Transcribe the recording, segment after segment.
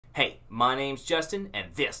Hey, my name's Justin, and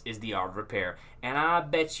this is The Art of Repair. And I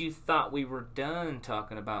bet you thought we were done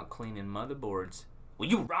talking about cleaning motherboards. Well,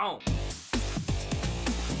 you wrong!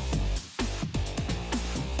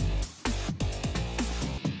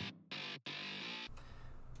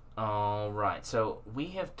 Alright, so we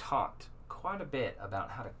have talked quite a bit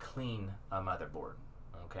about how to clean a motherboard.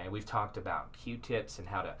 Okay, we've talked about Q-tips and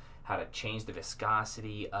how to change the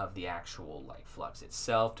viscosity of the actual flux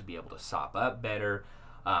itself to be able to sop up better.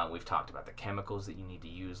 We've talked about the chemicals that you need to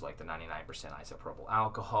use, like the 99% isopropyl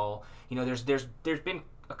alcohol. You know, there's been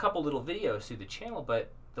a couple little videos through the channel,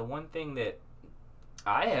 but the one thing that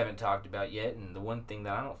I haven't talked about yet, and the one thing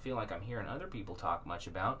that I don't feel like I'm hearing other people talk much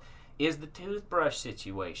about, is the toothbrush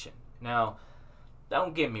situation. Now,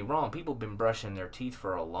 don't get me wrong, people have been brushing their teeth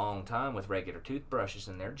for a long time with regular toothbrushes,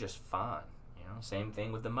 and they're just fine. You know, same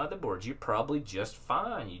thing with the motherboards. You're probably just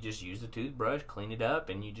fine. You just use the toothbrush, clean it up,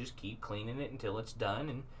 and you just keep cleaning it until it's done,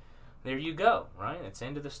 and there you go, right? That's the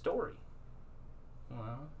end of the story.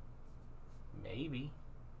 Well, maybe.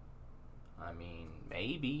 I mean,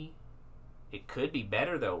 maybe. It could be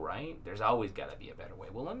better though, right? There's always got to be a better way.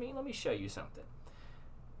 Well, let me show you something.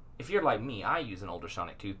 If you're like me, I use an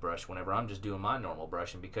ultrasonic toothbrush whenever I'm just doing my normal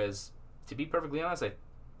brushing because, to be perfectly honest,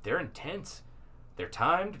 they're intense. They're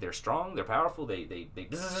timed, they're strong, they're powerful, they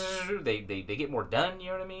get more done, you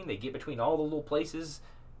know what I mean? They get between all the little places.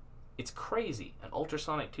 It's crazy, an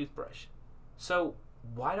ultrasonic toothbrush. So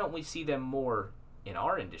why don't we see them more in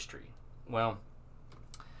our industry? Well,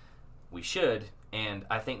 we should, and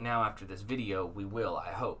I think now after this video we will,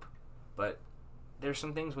 I hope. But there's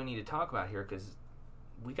some things we need to talk about here because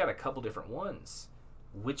we got a couple different ones.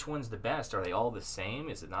 Which one's the best? Are they all the same?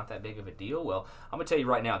 Is it not that big of a deal? Well, I'm going to tell you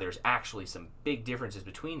right now, there's actually some big differences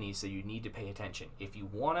between these, so you need to pay attention. If you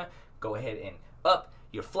want to go ahead and up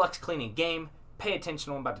your flux cleaning game, pay attention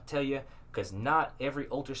to what I'm about to tell you, because not every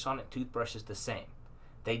ultrasonic toothbrush is the same.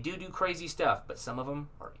 They do crazy stuff, but some of them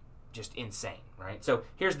are just insane, right? So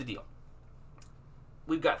here's the deal.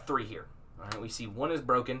 We've got three here. All right? We see one is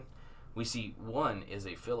broken. We see one is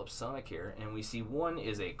a Philips Sonicare, and we see one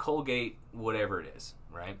is a Colgate, whatever it is,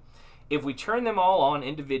 right? If we turn them all on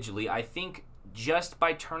individually, I think just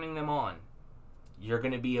by turning them on, you're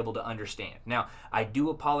going to be able to understand. Now, I do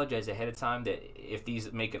apologize ahead of time that if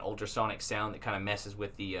these make an ultrasonic sound that kind of messes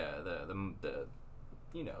with the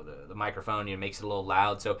microphone, it makes it a little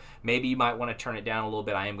loud. So maybe you might want to turn it down a little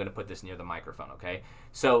bit. I am going to put this near the microphone, okay?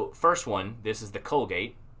 So first one, this is the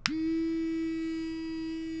Colgate.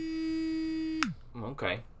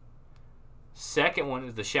 Okay. Second one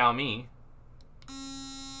is the Xiaomi.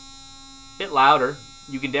 Bit louder.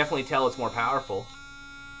 You can definitely tell it's more powerful.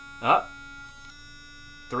 Up.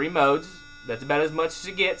 3 modes. That's about as much as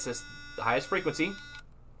it gets. That's the highest frequency.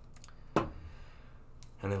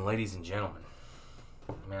 And then, ladies and gentlemen,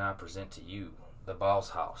 may I present to you the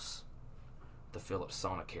Boss House, the Philips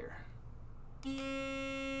Sonicare.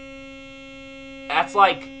 That's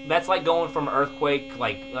like going from earthquake,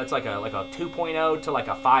 that's like a 2.0 to like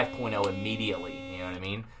a 5.0 immediately. You know what I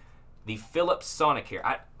mean? The Philips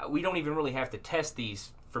Sonicare. We don't even really have to test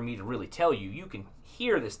these for me to really tell you. You can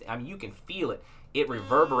hear this. I mean, you can feel it. It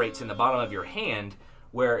reverberates in the bottom of your hand,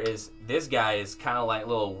 whereas this guy is kind of like a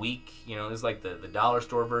little weak. You know, this is like the dollar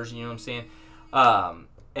store version. You know what I'm saying?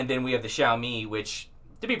 And then we have the Xiaomi, which,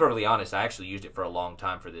 to be perfectly honest, I actually used it for a long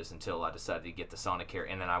time for this until I decided to get the Sonicare,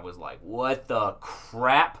 and then I was like, what the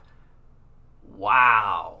crap?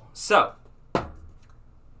 Wow. So,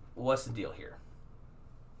 what's the deal here?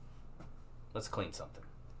 Let's clean something.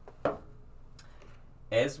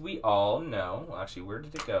 As we all know, well, actually, where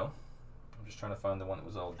did it go? I'm just trying to find the one that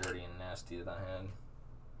was all dirty and nasty that I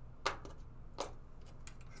had.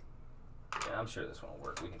 Yeah, I'm sure this one will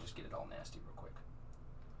work. We can just get it all nasty real quick.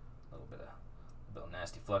 A little bit of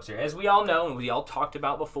nasty flux here. As we all know, and we all talked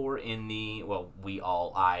about before in the, well,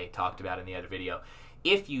 I talked about in the other video,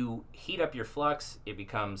 if you heat up your flux, it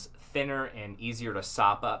becomes thinner and easier to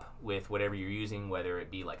sop up with whatever you're using, whether it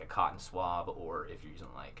be like a cotton swab or if you're using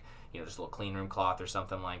like, just a little clean room cloth or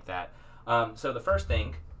something like that. So the first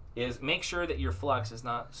thing is make sure that your flux is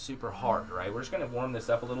not super hard, right? We're just going to warm this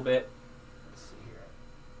up a little bit. Let's see here.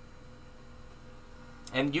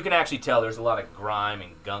 And you can actually tell there's a lot of grime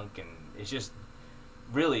and gunk, and it's just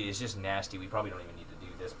nasty. We probably don't even need to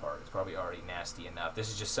do this part. It's probably already nasty enough. This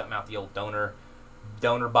is just something out the old donor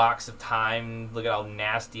box of time. Look at how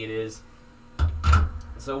nasty it is.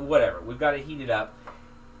 So whatever. We've got it heated up.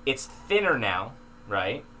 It's thinner now,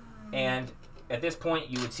 right? And at this point,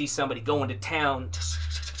 you would see somebody going to town,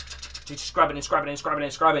 just scrubbing and scrubbing and scrubbing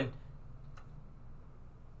and scrubbing.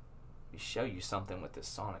 Let me show you something with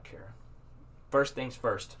this Sonicare. First things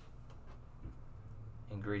first.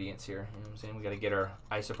 ingredients here. You know what I'm saying? We got to get our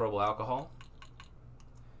isopropyl alcohol.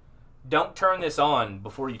 Don't turn this on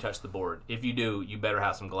before you touch the board. If you do, you better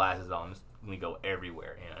have some glasses on. It's going to go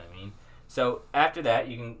everywhere, you know what I mean? So after that,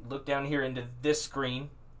 you can look down here into this screen,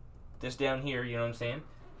 this down here, you know what I'm saying?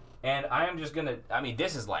 And I am just going to, I mean,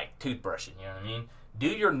 this is like toothbrushing, you know what I mean? Do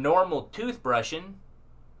your normal toothbrushing,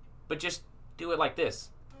 but just do it like this.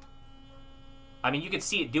 I mean, you can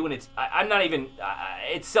see it doing its, I'm not even,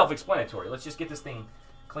 it's self-explanatory. Let's just get this thing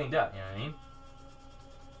cleaned up, you know what I mean?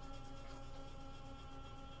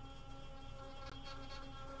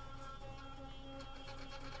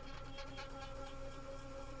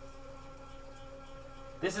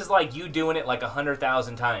 This is like you doing it like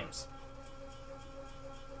 100,000 times.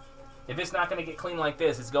 If it's not going to get clean like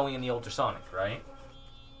this, it's going in the ultrasonic, right?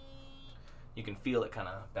 You can feel it kind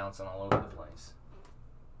of bouncing all over the place.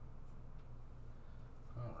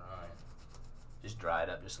 Alright. Just dry it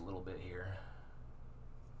up just a little bit here.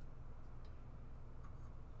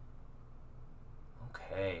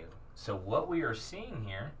 Okay. So what we are seeing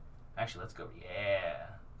here... Actually, let's go... Yeah.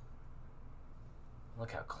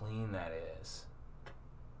 Look how clean that is.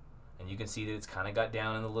 And you can see that it's kind of got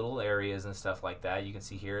down in the little areas and stuff like that. You can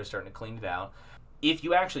see here it's starting to clean it out. If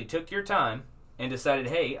you actually took your time and decided,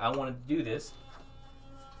 hey, I wanted to do this,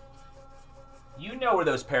 you know where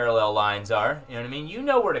those parallel lines are. You know what I mean? You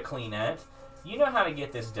know where to clean at. You know how to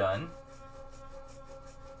get this done.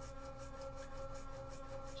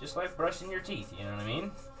 Just like brushing your teeth, you know what I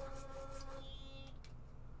mean?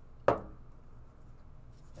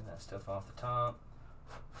 Get that stuff off the top.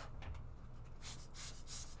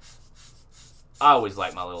 I always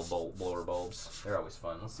like my little blower bulbs. They're always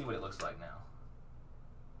fun. Let's see what it looks like now.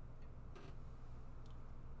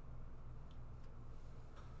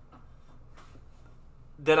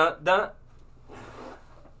 Da-da-da.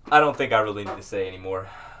 I don't think I really need to say anymore.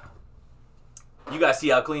 You guys see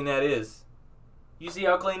how clean that is? You see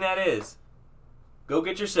how clean that is? Go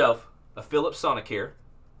get yourself a Philips Sonicare.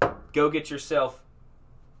 Go get yourself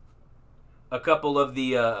a couple of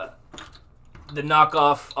the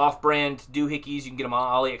knockoff, off-brand doohickeys. You can get them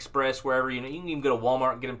on AliExpress, wherever. You know, you can even go to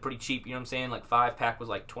Walmart and get them pretty cheap. You know what I'm saying? Like 5-pack was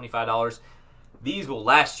like $25. These will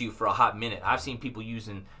last you for a hot minute. I've seen people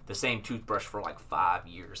using the same toothbrush for like 5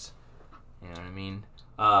 years. You know what I mean?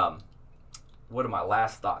 What are my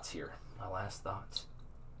last thoughts here? My last thoughts.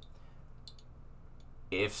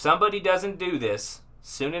 If somebody doesn't do this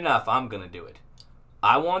soon enough, I'm gonna do it.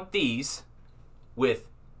 I want these with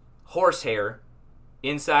horsehair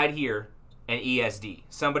inside here and ESD.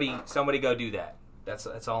 Somebody go do that.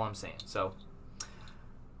 That's all I'm saying. So,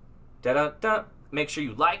 da-da-da. Make sure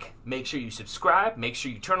you like, make sure you subscribe, make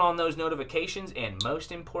sure you turn on those notifications, and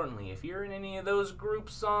most importantly, if you're in any of those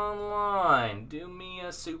groups online, do me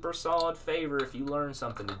a super solid favor if you learn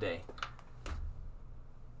something today.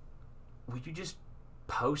 Would you just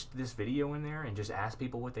post this video in there and just ask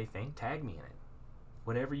people what they think? Tag me in it.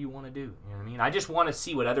 Whatever you want to do. You know what I mean? I just want to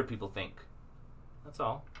see what other people think. That's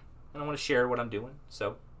all. And I want to share what I'm doing.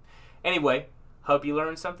 So, anyway, hope you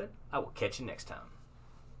learned something. I will catch you next time.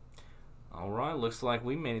 Alright, looks like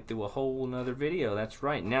we made it through a whole nother video. That's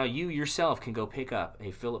right. Now you yourself can go pick up a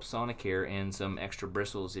Philips Sonicare and some extra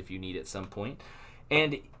bristles if you need at some point.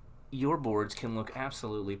 And your boards can look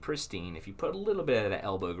absolutely pristine if you put a little bit of that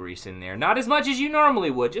elbow grease in there. Not as much as you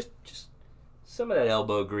normally would, just some of that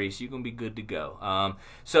elbow grease. You're going to be good to go.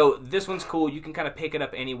 So this one's cool. You can kind of pick it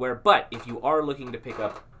up anywhere. But if you are looking to pick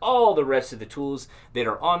up all the rest of the tools that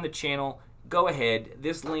are on the channel, go ahead,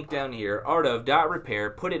 this link down here, artof.repair,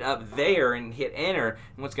 put it up there and hit enter,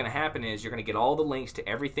 and what's going to happen is you're going to get all the links to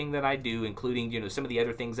everything that I do, including, you know, some of the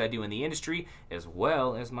other things I do in the industry, as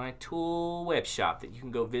well as my tool web shop that you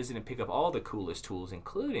can go visit and pick up all the coolest tools,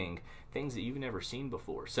 including things that you've never seen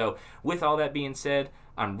before. So with all that being said,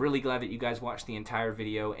 I'm really glad that you guys watched the entire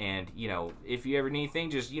video, and, you know, if you ever need anything,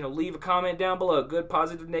 just, you know, leave a comment down below. Good,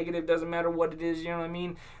 positive, negative, doesn't matter what it is, you know what I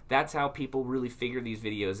mean? That's how people really figure these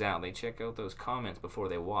videos out. They check out those comments before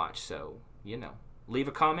they watch. So, you know, leave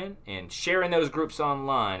a comment and share in those groups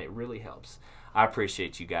online. It really helps. I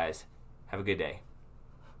appreciate you guys. Have a good day.